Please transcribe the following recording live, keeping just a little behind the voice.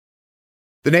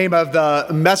The name of the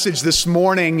message this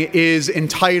morning is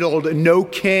entitled, No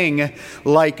King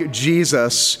Like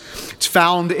Jesus. It's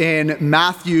found in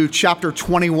Matthew chapter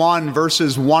 21,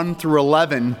 verses 1 through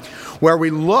 11, where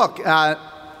we look at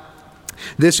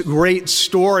this great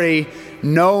story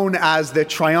known as the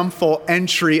triumphal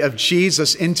entry of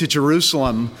Jesus into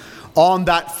Jerusalem on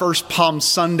that first Palm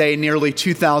Sunday nearly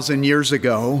 2,000 years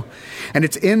ago. And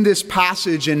it's in this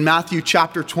passage in Matthew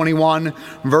chapter 21,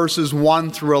 verses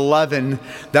 1 through 11,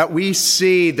 that we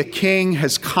see the King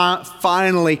has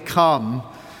finally come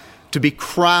to be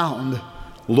crowned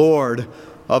Lord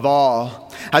of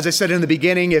all. As I said in the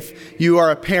beginning, if you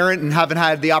are a parent and haven't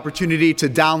had the opportunity to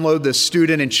download the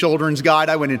student and children's guide,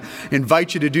 I would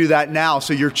invite you to do that now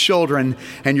so your children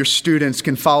and your students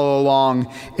can follow along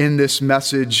in this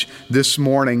message this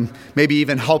morning. Maybe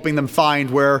even helping them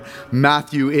find where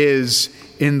Matthew is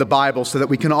in the Bible so that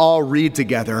we can all read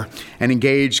together and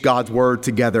engage God's word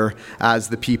together as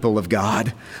the people of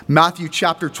God. Matthew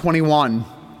chapter 21,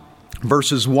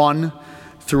 verses 1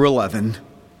 through 11.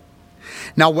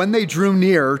 Now when they drew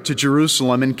near to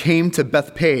Jerusalem and came to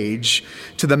Bethphage,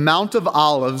 to the Mount of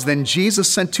Olives, then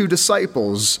Jesus sent 2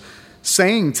 disciples,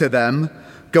 saying to them,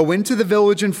 Go into the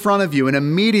village in front of you, and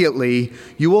immediately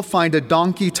you will find a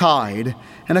donkey tied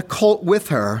and a colt with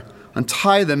her.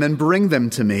 Untie them and bring them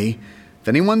to me. If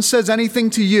anyone says anything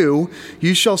to you,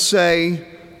 you shall say,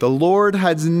 The Lord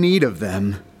has need of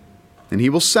them, and he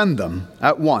will send them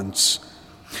at once.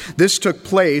 This took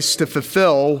place to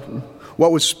fulfill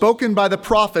what was spoken by the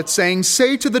prophet, saying,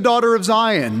 Say to the daughter of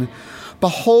Zion,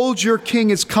 Behold, your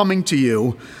king is coming to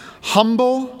you,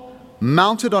 humble,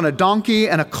 mounted on a donkey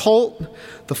and a colt,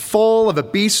 the foal of a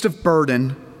beast of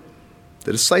burden.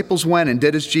 The disciples went and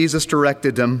did as Jesus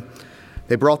directed them.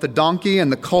 They brought the donkey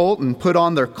and the colt and put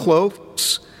on their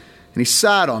cloaks, and he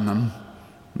sat on them.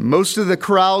 Most of the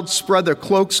crowd spread their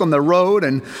cloaks on the road,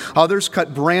 and others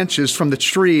cut branches from the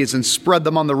trees and spread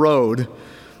them on the road.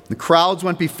 The crowds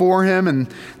went before him,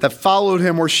 and that followed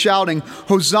him were shouting,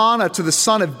 Hosanna to the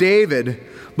Son of David.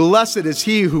 Blessed is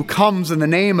he who comes in the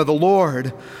name of the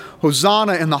Lord.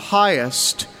 Hosanna in the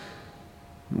highest.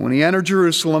 When he entered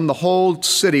Jerusalem, the whole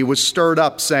city was stirred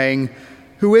up, saying,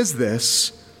 Who is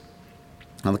this?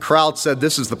 And the crowd said,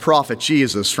 This is the prophet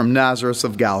Jesus from Nazareth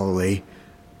of Galilee.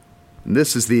 And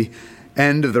this is the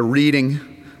end of the reading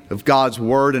of God's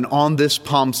word. And on this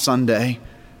Palm Sunday,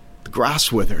 the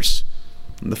grass withers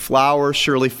and the flower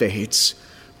surely fades,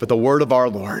 but the word of our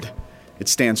Lord, it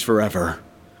stands forever.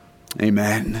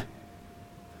 Amen.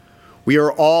 We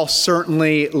are all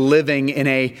certainly living in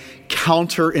a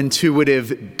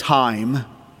counterintuitive time.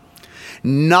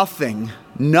 Nothing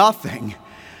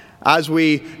as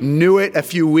we knew it a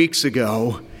few weeks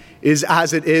ago is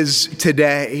as it is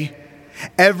today.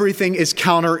 Everything is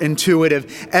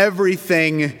counterintuitive.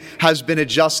 Everything has been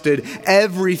adjusted.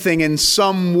 Everything in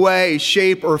some way,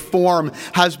 shape, or form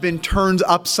has been turned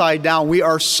upside down. We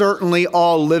are certainly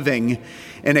all living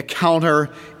in a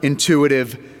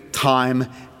counterintuitive time.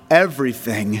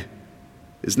 Everything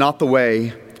is not the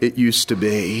way it used to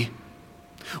be.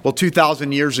 Well,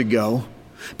 2,000 years ago,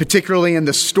 particularly in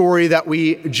the story that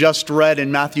we just read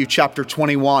in Matthew chapter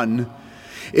 21,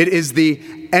 it is the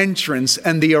entrance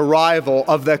and the arrival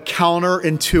of the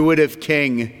counterintuitive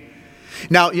king.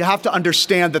 Now, you have to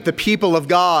understand that the people of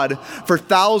God for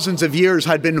thousands of years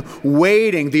had been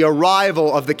waiting the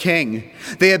arrival of the king.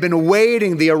 They had been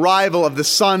waiting the arrival of the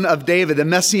Son of David, the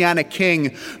Messianic king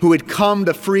who had come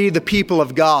to free the people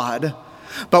of God.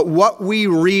 But what we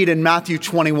read in Matthew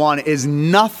 21 is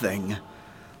nothing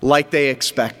like they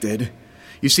expected.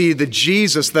 You see, the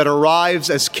Jesus that arrives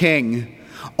as king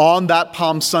on that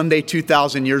Palm Sunday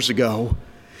 2,000 years ago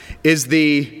is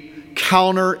the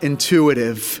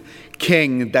counterintuitive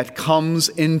king that comes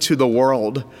into the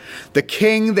world. The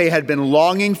king they had been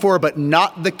longing for, but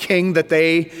not the king that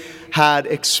they had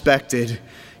expected.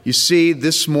 You see,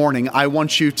 this morning, I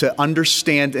want you to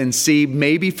understand and see,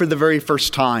 maybe for the very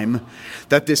first time,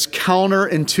 that this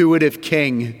counterintuitive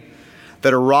king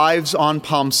that arrives on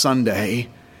Palm Sunday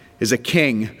is a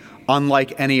king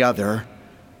unlike any other.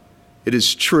 It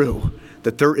is true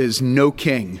that there is no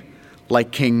king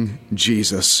like King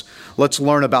Jesus. Let's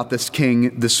learn about this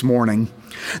king this morning.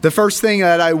 The first thing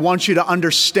that I want you to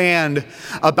understand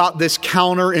about this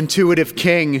counterintuitive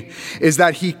king is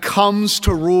that he comes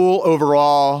to rule over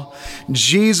all.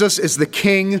 Jesus is the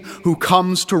king who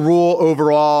comes to rule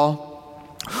over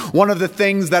all. One of the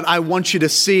things that I want you to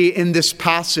see in this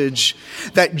passage,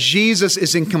 that Jesus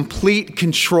is in complete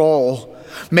control.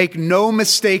 Make no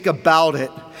mistake about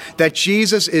it, that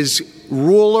Jesus is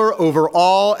ruler over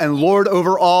all and Lord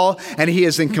over all, and he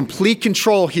is in complete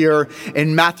control here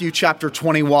in Matthew chapter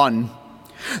 21.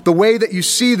 The way that you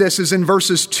see this is in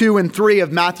verses 2 and 3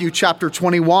 of Matthew chapter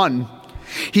 21.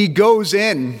 He goes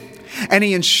in and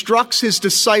he instructs his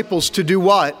disciples to do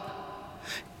what?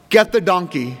 Get the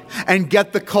donkey and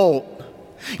get the colt.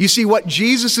 You see, what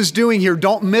Jesus is doing here,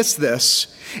 don't miss this,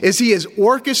 is he is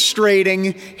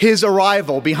orchestrating his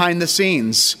arrival behind the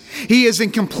scenes. He is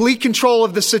in complete control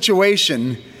of the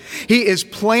situation. He is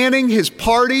planning his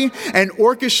party and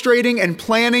orchestrating and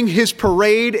planning his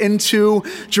parade into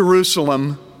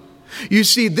Jerusalem. You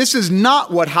see, this is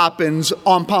not what happens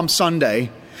on Palm Sunday.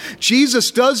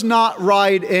 Jesus does not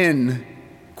ride in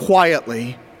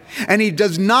quietly. And he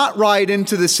does not ride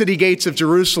into the city gates of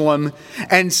Jerusalem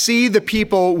and see the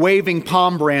people waving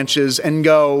palm branches and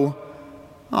go,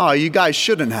 oh, you guys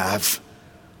shouldn't have.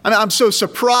 I mean, I'm so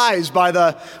surprised by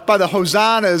the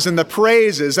hosannas and the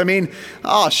praises. I mean,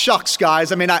 oh, shucks,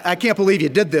 guys. I mean, I can't believe you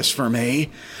did this for me.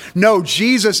 No,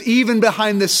 Jesus, even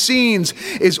behind the scenes,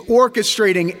 is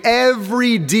orchestrating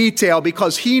every detail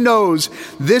because he knows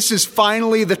this is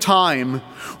finally the time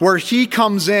where he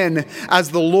comes in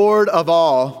as the Lord of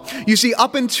all. You see,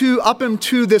 up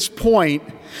into this point,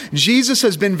 Jesus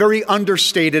has been very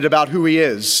understated about who he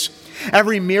is.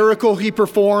 Every miracle he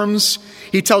performs,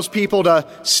 he tells people to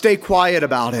stay quiet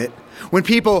about it. When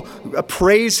people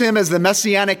praise him as the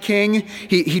Messianic king,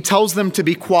 he tells them to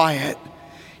be quiet.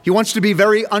 He wants to be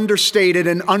very understated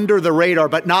and under the radar,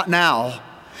 but not now.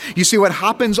 You see, what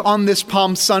happens on this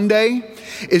Palm Sunday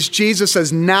is Jesus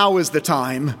says, now is the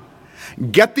time.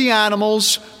 Get the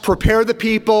animals, prepare the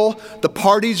people, the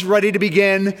party's ready to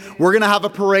begin. We're going to have a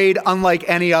parade unlike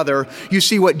any other. You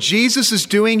see, what Jesus is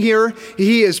doing here,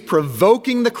 he is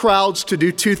provoking the crowds to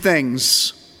do two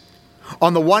things.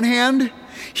 On the one hand,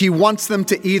 he wants them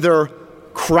to either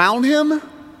crown him,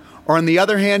 or on the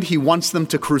other hand, he wants them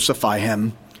to crucify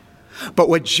him. But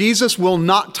what Jesus will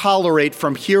not tolerate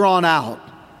from here on out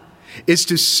is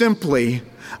to simply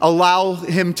allow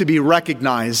him to be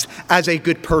recognized as a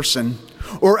good person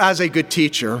or as a good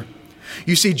teacher.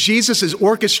 You see, Jesus is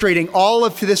orchestrating all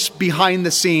of this behind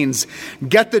the scenes.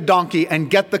 Get the donkey and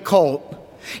get the colt.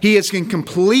 He is in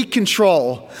complete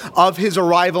control of his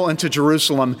arrival into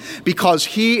Jerusalem because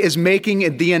he is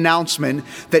making the announcement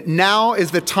that now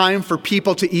is the time for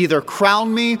people to either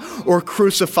crown me or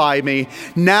crucify me.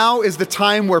 Now is the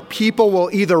time where people will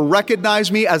either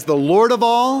recognize me as the Lord of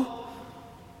all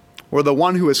or the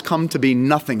one who has come to be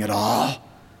nothing at all.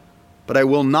 But I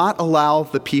will not allow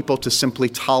the people to simply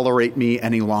tolerate me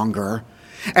any longer.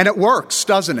 And it works,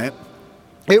 doesn't it?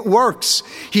 It works.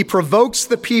 He provokes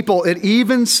the people. It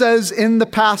even says in the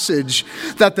passage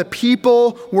that the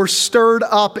people were stirred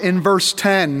up in verse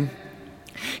 10.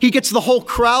 He gets the whole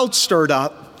crowd stirred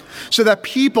up so that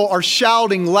people are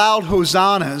shouting loud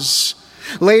hosannas.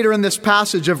 Later in this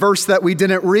passage, a verse that we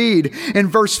didn't read, in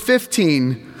verse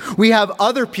 15, we have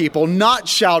other people not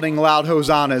shouting loud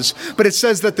hosannas, but it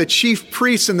says that the chief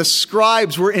priests and the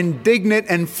scribes were indignant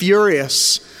and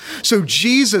furious. So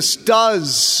Jesus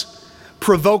does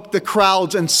provoke the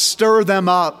crowds and stir them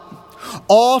up,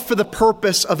 all for the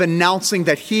purpose of announcing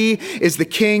that he is the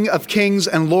King of kings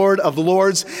and Lord of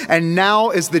lords. And now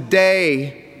is the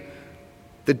day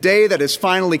that has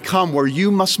finally come where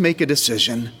you must make a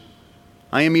decision.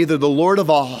 I am either the Lord of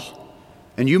all,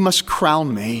 and you must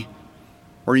crown me,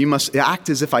 or you must act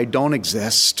as if I don't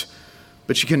exist.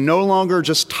 But you can no longer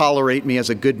just tolerate me as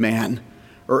a good man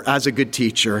or as a good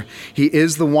teacher. He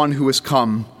is the one who has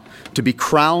come to be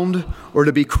crowned or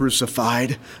to be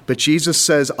crucified. But Jesus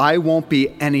says, I won't be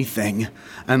anything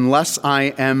unless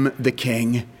I am the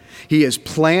king. He is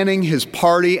planning his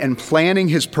party and planning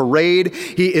his parade.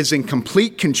 He is in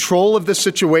complete control of the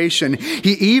situation.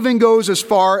 He even goes as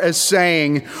far as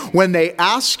saying, when they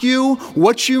ask you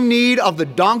what you need of the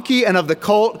donkey and of the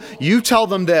colt, you tell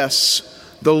them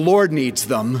this: the Lord needs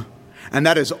them. And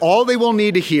that is all they will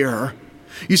need to hear.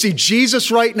 You see, Jesus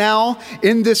right now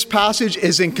in this passage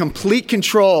is in complete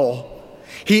control.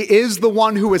 He is the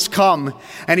one who has come.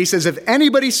 And he says, if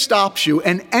anybody stops you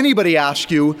and anybody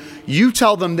asks you, you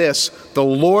tell them this: the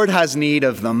Lord has need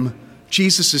of them.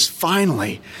 Jesus is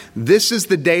finally, this is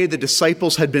the day the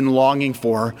disciples had been longing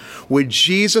for, when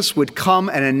Jesus would come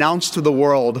and announce to the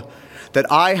world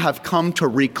that I have come to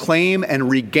reclaim and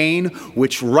regain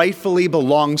which rightfully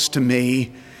belongs to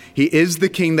me. He is the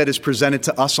king that is presented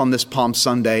to us on this Palm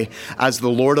Sunday as the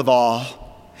Lord of all.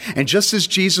 And just as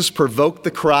Jesus provoked the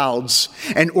crowds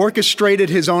and orchestrated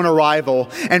his own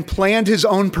arrival and planned his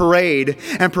own parade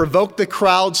and provoked the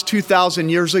crowds 2,000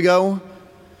 years ago,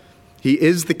 he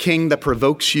is the king that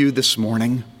provokes you this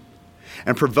morning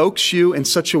and provokes you in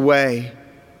such a way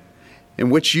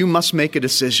in which you must make a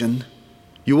decision.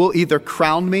 You will either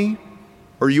crown me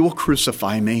or you will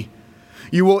crucify me.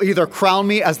 You will either crown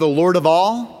me as the Lord of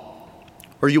all,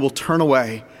 or you will turn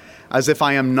away as if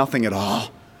I am nothing at all.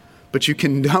 But you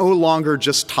can no longer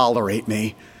just tolerate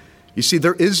me. You see,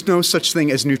 there is no such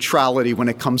thing as neutrality when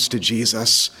it comes to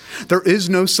Jesus. There is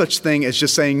no such thing as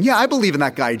just saying, yeah, I believe in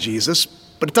that guy Jesus,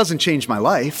 but it doesn't change my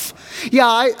life. Yeah,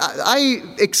 I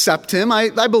accept him.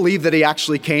 I believe that he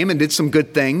actually came and did some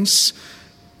good things.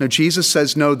 No, Jesus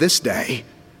says, no, this day,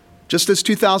 just as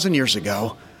 2,000 years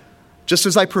ago, just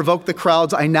as I provoked the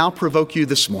crowds, I now provoke you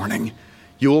this morning.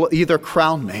 You will either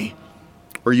crown me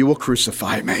or you will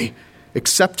crucify me.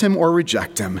 Accept him or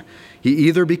reject him. He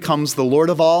either becomes the Lord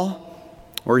of all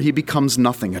or he becomes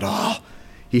nothing at all.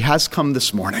 He has come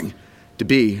this morning to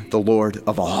be the Lord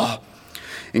of all,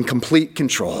 in complete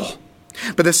control.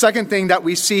 But the second thing that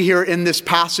we see here in this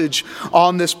passage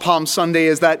on this Palm Sunday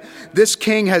is that this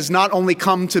king has not only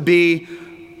come to be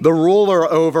the ruler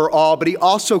over all, but he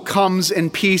also comes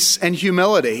in peace and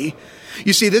humility.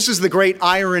 You see, this is the great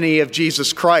irony of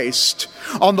Jesus Christ.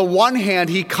 On the one hand,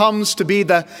 he comes to be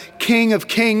the King of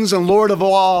kings and Lord of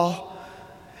all,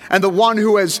 and the one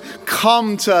who has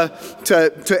come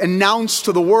to announce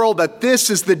to the world that this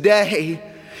is the day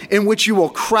in which you will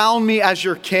crown me as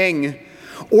your king,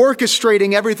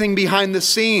 orchestrating everything behind the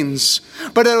scenes.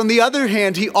 But on the other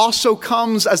hand, he also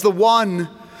comes as the one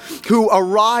who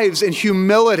arrives in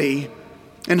humility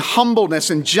and humbleness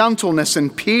and gentleness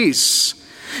and peace.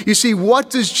 You see, what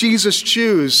does Jesus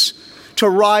choose to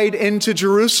ride into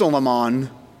Jerusalem on?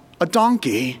 A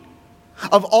donkey.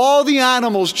 Of all the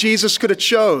animals Jesus could have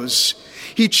chose,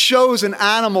 he chose an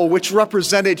animal which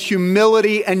represented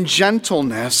humility and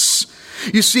gentleness.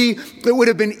 You see, it would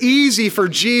have been easy for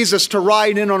Jesus to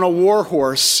ride in on a war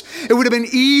horse. It would have been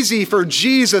easy for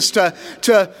Jesus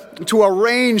to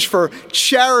arrange for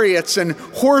chariots and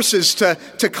horses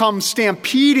to come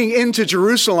stampeding into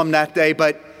Jerusalem that day,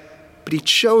 but he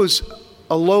chose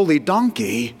a lowly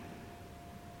donkey.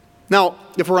 Now,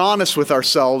 if we're honest with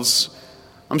ourselves,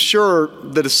 I'm sure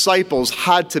the disciples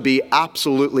had to be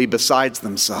absolutely beside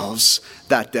themselves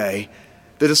that day.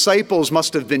 The disciples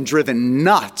must have been driven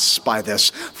nuts by this.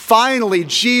 Finally,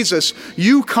 Jesus,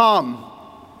 you come,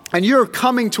 and you're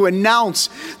coming to announce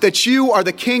that you are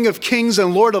the King of kings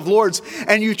and Lord of lords,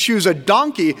 and you choose a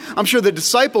donkey. I'm sure the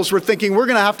disciples were thinking, we're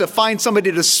going to have to find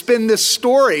somebody to spin this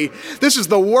story. This is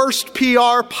the worst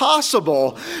PR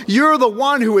possible. You're the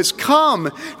one who has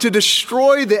come to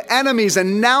destroy the enemies,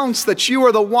 announce that you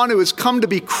are the one who has come to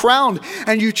be crowned,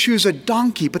 and you choose a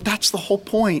donkey. But that's the whole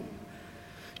point.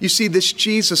 You see, this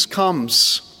Jesus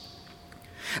comes,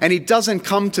 and he doesn't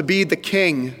come to be the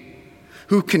king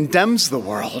who condemns the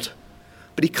world,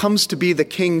 but he comes to be the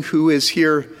king who is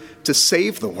here to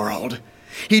save the world.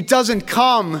 He doesn't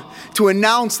come to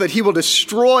announce that he will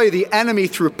destroy the enemy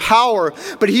through power,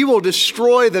 but he will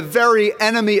destroy the very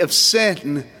enemy of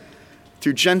sin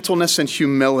through gentleness and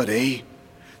humility.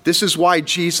 This is why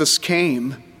Jesus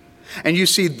came. And you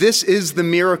see, this is the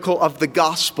miracle of the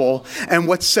gospel and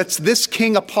what sets this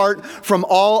king apart from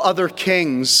all other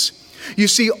kings. You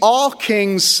see, all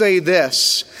kings say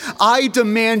this: I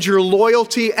demand your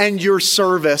loyalty and your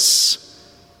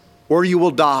service, or you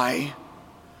will die.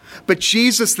 But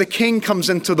Jesus, the king, comes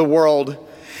into the world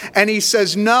and he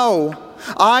says, no,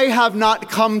 I have not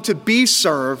come to be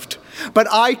served, but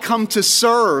I come to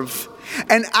serve.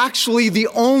 And actually, the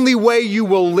only way you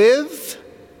will live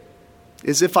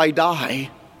is if I die.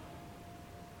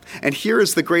 And here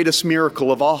is the greatest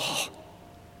miracle of all.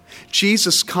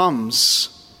 Jesus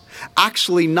comes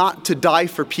actually not to die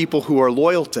for people who are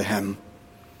loyal to him,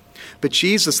 but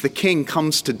Jesus, the King,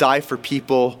 comes to die for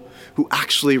people who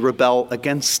actually rebel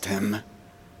against him.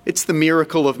 It's the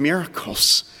miracle of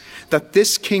miracles that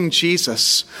this King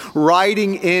Jesus,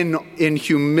 riding in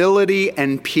humility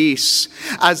and peace,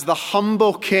 as the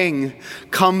humble king,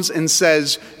 comes and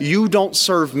says, you don't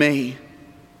serve me,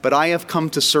 but I have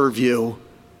come to serve you.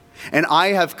 And I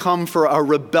have come for a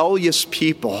rebellious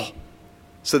people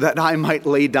so that I might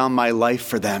lay down my life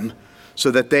for them, so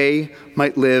that they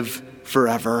might live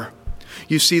forever.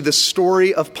 You see, the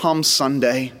story of Palm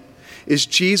Sunday is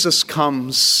Jesus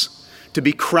comes to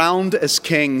be crowned as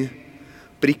king,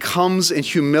 but he comes in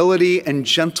humility and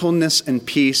gentleness and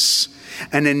peace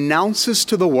and announces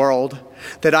to the world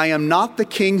that I am not the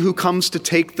king who comes to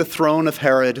take the throne of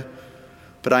Herod,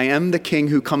 but I am the king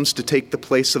who comes to take the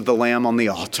place of the lamb on the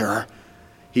altar.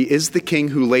 He is the king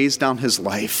who lays down his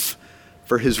life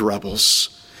for his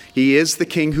rebels. He is the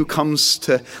king who comes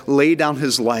to lay down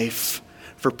his life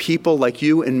for people like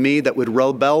you and me that would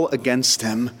rebel against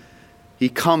him. He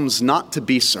comes not to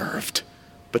be served,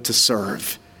 but to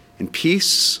serve in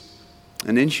peace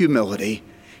and in humility.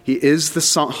 He is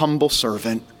the humble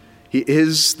servant. He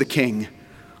is the king,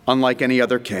 unlike any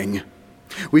other king.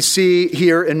 We see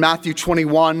here in Matthew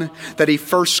 21 that he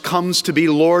first comes to be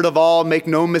Lord of all. Make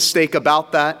no mistake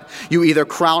about that. You either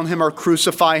crown him or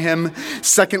crucify him.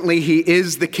 Secondly, he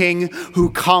is the king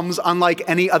who comes unlike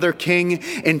any other king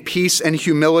in peace and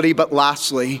humility. But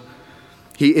lastly,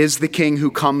 he is the king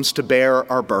who comes to bear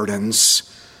our burdens.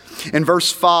 In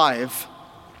verse 5,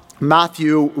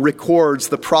 Matthew records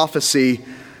the prophecy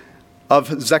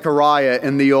of Zechariah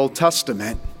in the Old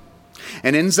Testament.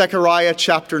 And in Zechariah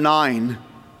chapter 9,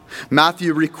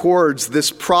 Matthew records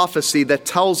this prophecy that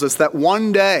tells us that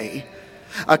one day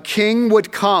a king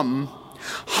would come,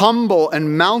 humble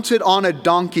and mounted on a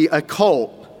donkey, a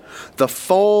colt, the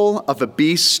foal of a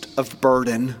beast of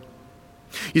burden.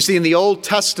 You see, in the Old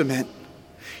Testament,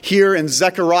 here in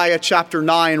Zechariah chapter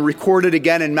 9, recorded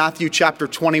again in Matthew chapter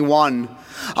 21,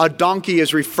 a donkey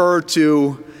is referred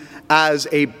to as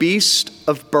a beast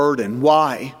of burden.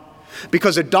 Why?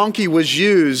 Because a donkey was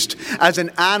used as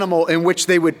an animal in which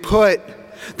they would put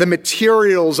the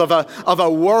materials of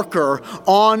a worker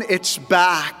on its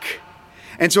back.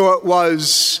 And so it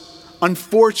was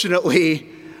unfortunately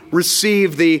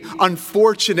received the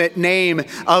unfortunate name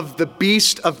of the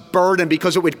beast of burden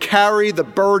because it would carry the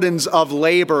burdens of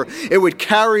labor. It would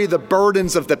carry the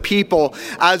burdens of the people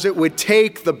as it would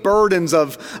take the burdens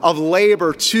of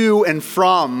labor to and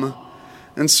from.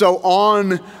 And so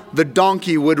on the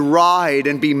donkey would ride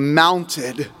and be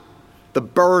mounted the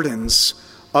burdens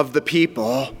of the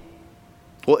people.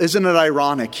 Well, isn't it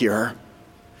ironic here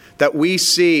that we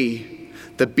see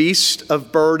the beast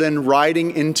of burden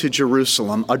riding into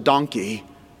Jerusalem, a donkey,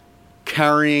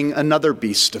 carrying another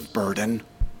beast of burden?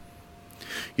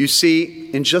 You see,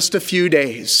 in just a few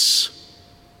days,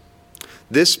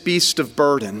 this beast of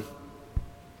burden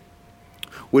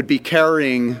would be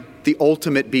carrying the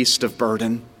ultimate beast of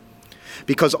burden.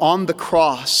 Because on the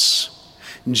cross,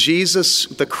 Jesus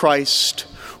the Christ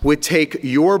would take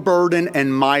your burden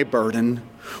and my burden,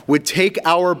 would take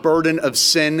our burden of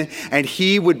sin, and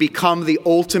he would become the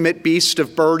ultimate beast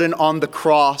of burden on the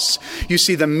cross. You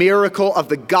see, the miracle of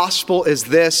the gospel is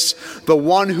this: the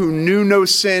one who knew no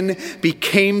sin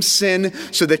became sin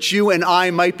so that you and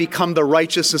I might become the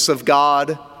righteousness of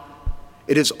God.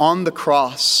 It is on the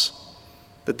cross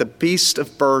that the beast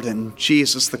of burden,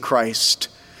 Jesus the Christ,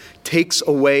 takes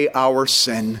away our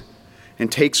sin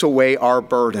and takes away our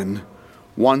burden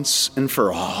once and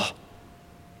for all.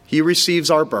 He receives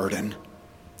our burden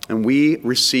and we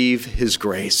receive his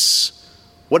grace.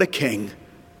 What a king.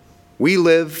 We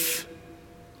live,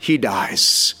 he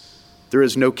dies. There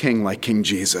is no king like King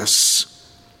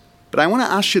Jesus. But I want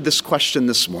to ask you this question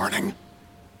this morning.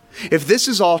 If this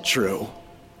is all true,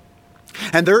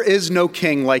 and there is no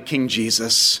king like King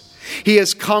Jesus, he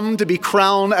has come to be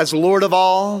crowned as Lord of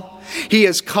all. He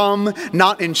has come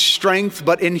not in strength,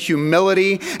 but in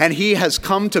humility, and he has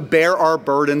come to bear our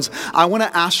burdens. I want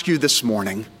to ask you this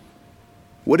morning,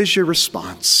 what is your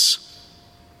response?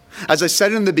 As I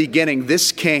said in the beginning,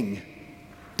 this king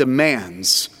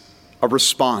demands a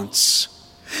response.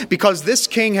 Because this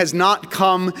king has not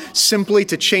come simply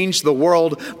to change the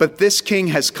world, but this king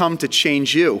has come to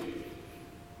change you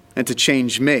and to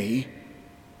change me.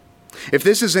 If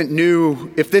this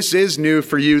is new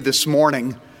for you this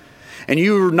morning, and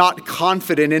you're not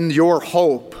confident in your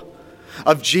hope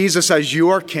of Jesus as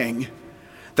your king,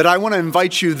 that I want to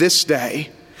invite you this day,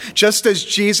 just as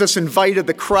Jesus invited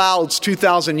the crowds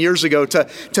 2,000 years ago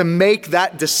to make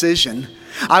that decision,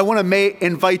 I want to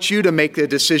invite you to make the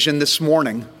decision this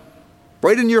morning,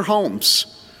 right in your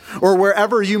homes, or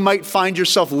wherever you might find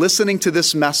yourself listening to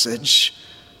this message.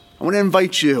 I want to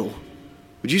invite you,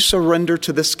 would you surrender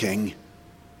to this king?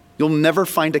 You'll never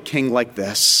find a king like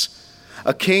this.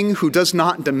 A king who does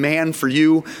not demand for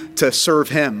you to serve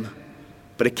him,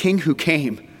 but a king who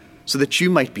came so that you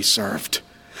might be served.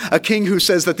 A king who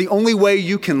says that the only way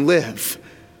you can live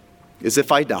is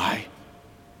if I die.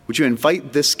 Would you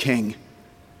invite this king,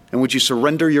 and would you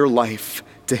surrender your life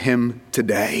to him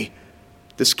today?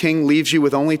 This king leaves you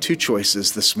with only two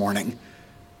choices this morning.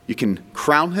 You can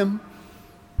crown him,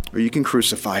 or you can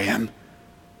crucify him.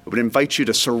 I would invite you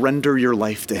to surrender your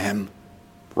life to him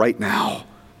right now.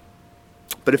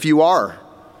 But if you are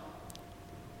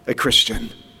a Christian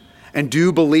and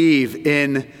do believe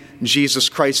in Jesus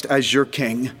Christ as your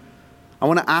king, I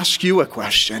want to ask you a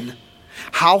question.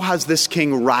 How has this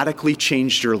king radically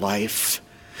changed your life?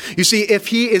 You see, if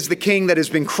he is the king that has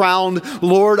been crowned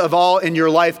Lord of all in your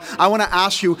life, I want to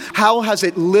ask you, how has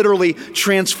it literally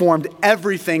transformed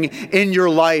everything in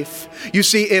your life? You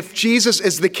see, if Jesus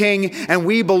is the king and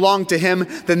we belong to him,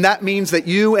 then that means that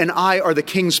you and I are the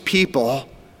king's people.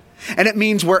 And it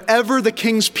means wherever the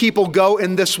King's people go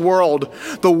in this world,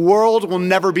 the world will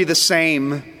never be the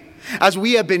same. As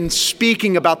we have been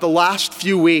speaking about the last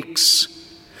few weeks,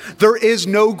 there is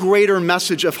no greater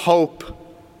message of hope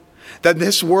that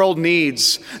this world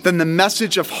needs than the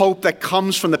message of hope that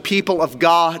comes from the people of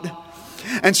God.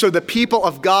 And so the people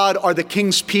of God are the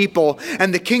King's people,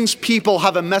 and the King's people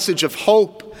have a message of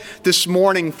hope this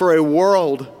morning for a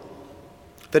world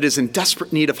that is in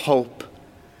desperate need of hope.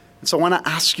 And so I want to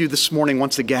ask you this morning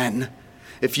once again,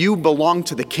 if you belong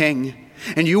to the King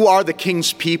and you are the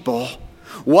King's people,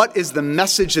 what is the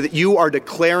message that you are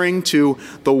declaring to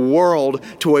the world,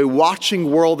 to a watching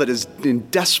world that is in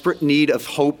desperate need of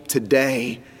hope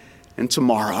today and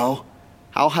tomorrow?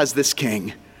 How has this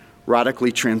King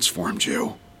radically transformed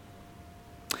you?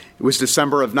 It was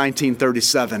December of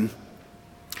 1937,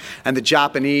 and the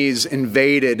Japanese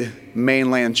invaded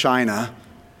mainland China.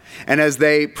 And as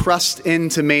they pressed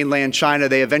into mainland China,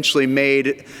 they eventually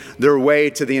made their way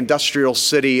to the industrial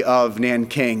city of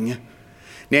Nanking.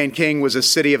 Nanking was a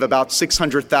city of about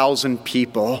 600,000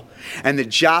 people, and the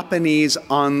Japanese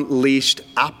unleashed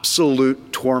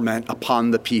absolute torment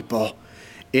upon the people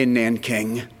in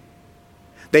Nanking.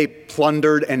 They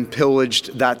plundered and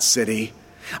pillaged that city.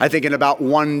 I think in about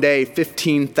one day,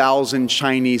 15,000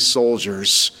 Chinese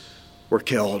soldiers were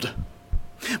killed.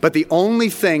 But the only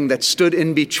thing that stood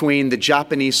in between the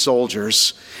Japanese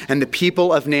soldiers and the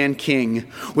people of Nanking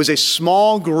was a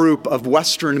small group of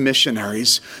Western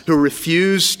missionaries who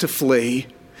refused to flee.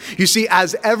 You see,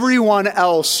 as everyone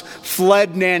else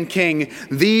fled Nanking,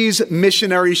 these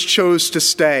missionaries chose to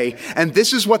stay. And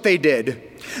this is what they did.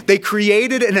 They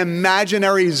created an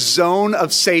imaginary zone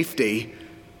of safety.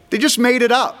 They just made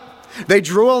it up. They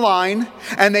drew a line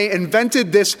and they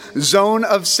invented this zone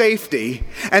of safety.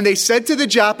 And they said to the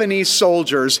Japanese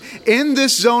soldiers, in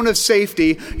this zone of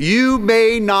safety, you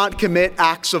may not commit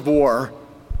acts of war.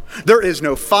 There is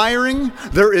no firing,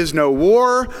 there is no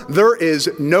war, there is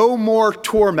no more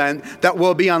torment that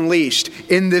will be unleashed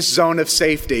in this zone of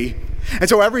safety. And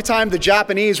so every time the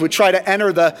Japanese would try to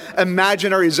enter the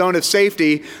imaginary zone of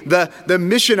safety, the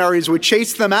missionaries would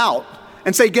chase them out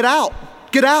and say, get out,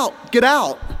 get out, get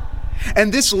out.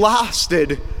 And this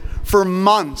lasted for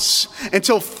months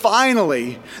until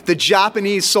finally the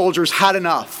Japanese soldiers had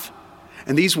enough.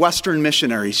 And these Western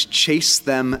missionaries chased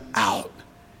them out.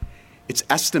 It's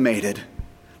estimated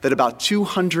that about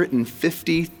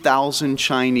 250,000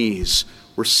 Chinese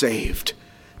were saved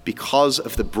because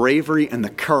of the bravery and the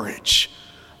courage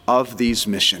of these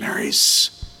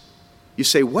missionaries. You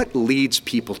say, what leads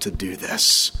people to do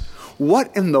this?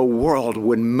 What in the world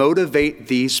would motivate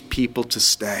these people to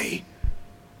stay?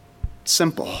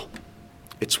 Simple.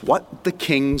 It's what the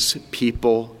King's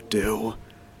people do.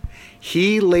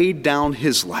 He laid down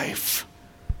his life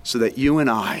so that you and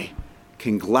I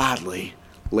can gladly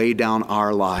lay down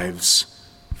our lives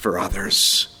for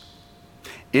others.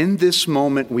 In this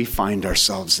moment we find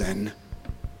ourselves in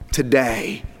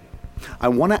today, I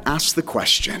want to ask the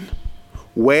question,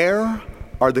 where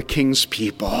are the King's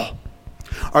people?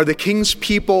 Are the King's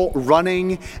people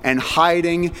running and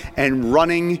hiding and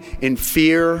running in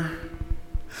fear?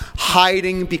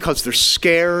 Hiding because they're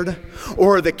scared?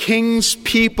 Or are the King's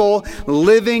people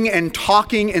living and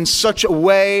talking in such a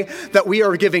way that we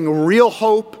are giving real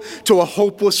hope to a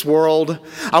hopeless world?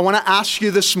 I want to ask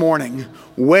you this morning,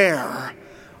 where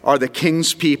are the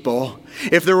King's people?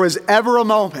 If there was ever a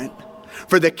moment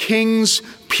for the King's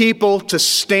people to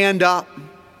stand up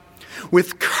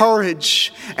with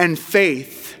courage and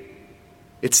faith,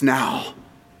 it's now.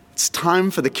 It's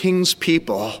time for the King's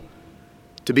people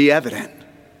to be evident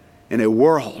in a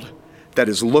world that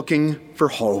is looking for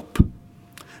hope.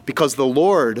 Because the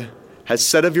Lord has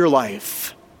said of your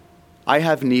life, I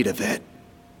have need of it.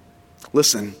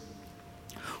 Listen,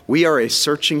 we are a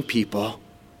searching people.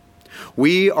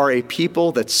 We are a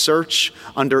people that search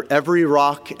under every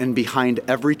rock and behind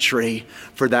every tree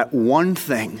for that one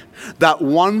thing that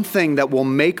will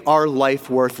make our life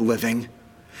worth living.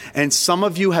 And some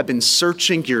of you have been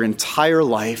searching your entire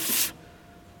life.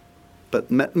 But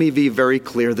let me be very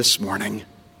clear this morning.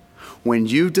 When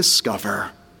you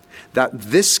discover that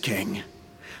this King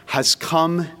has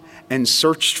come and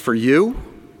searched for you,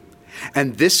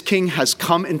 and this King has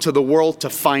come into the world to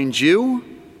find you,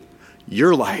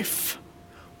 your life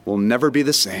will never be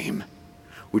the same.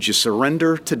 Would you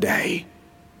surrender today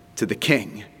to the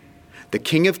King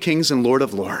of Kings and Lord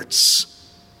of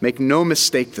Lords? Make no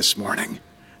mistake this morning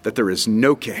that there is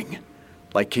no king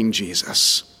like King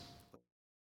Jesus.